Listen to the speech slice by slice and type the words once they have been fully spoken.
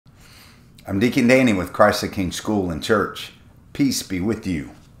I'm Deacon Danny with Christ the King School and Church. Peace be with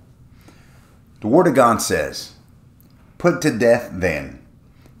you. The Word of God says, "Put to death then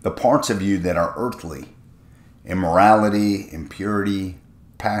the parts of you that are earthly, immorality, impurity,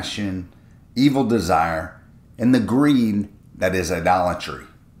 passion, evil desire, and the greed that is idolatry,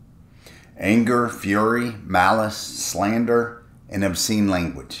 anger, fury, malice, slander, and obscene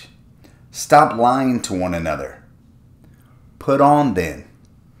language. Stop lying to one another. Put on then,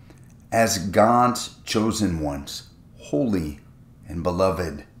 as God's chosen ones, holy and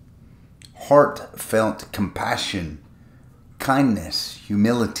beloved, heartfelt compassion, kindness,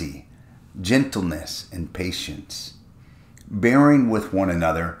 humility, gentleness, and patience, bearing with one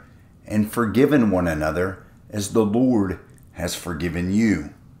another and forgiving one another as the Lord has forgiven you.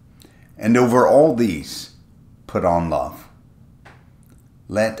 And over all these, put on love.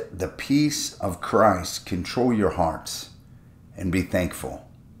 Let the peace of Christ control your hearts and be thankful."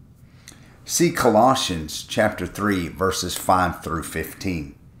 See Colossians chapter 3, verses 5 through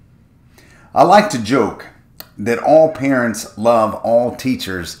 15. I like to joke that all parents love all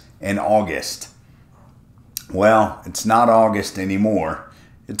teachers in August. Well, it's not August anymore.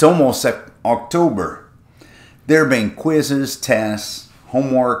 It's almost October. There have been quizzes, tests,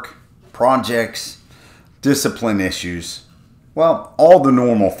 homework, projects, discipline issues. Well, all the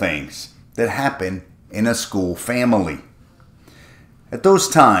normal things that happen in a school family. At those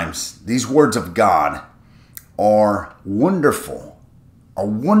times, these words of God are wonderful, a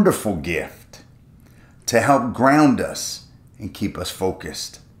wonderful gift to help ground us and keep us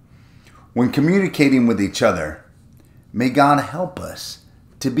focused. When communicating with each other, may God help us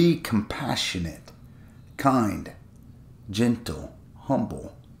to be compassionate, kind, gentle,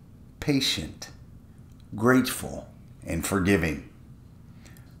 humble, patient, grateful, and forgiving.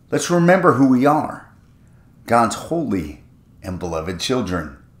 Let's remember who we are, God's holy and beloved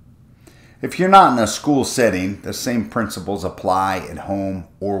children. If you're not in a school setting, the same principles apply at home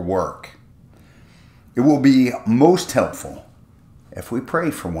or work. It will be most helpful if we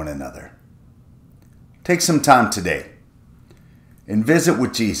pray for one another. Take some time today and visit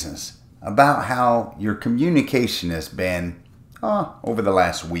with Jesus about how your communication has been over the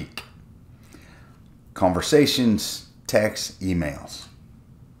last week. Conversations, texts, emails.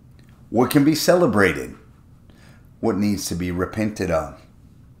 What can be celebrated? What needs to be repented of?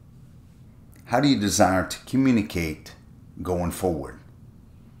 How do you desire to communicate going forward?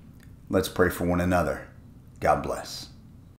 Let's pray for one another. God bless.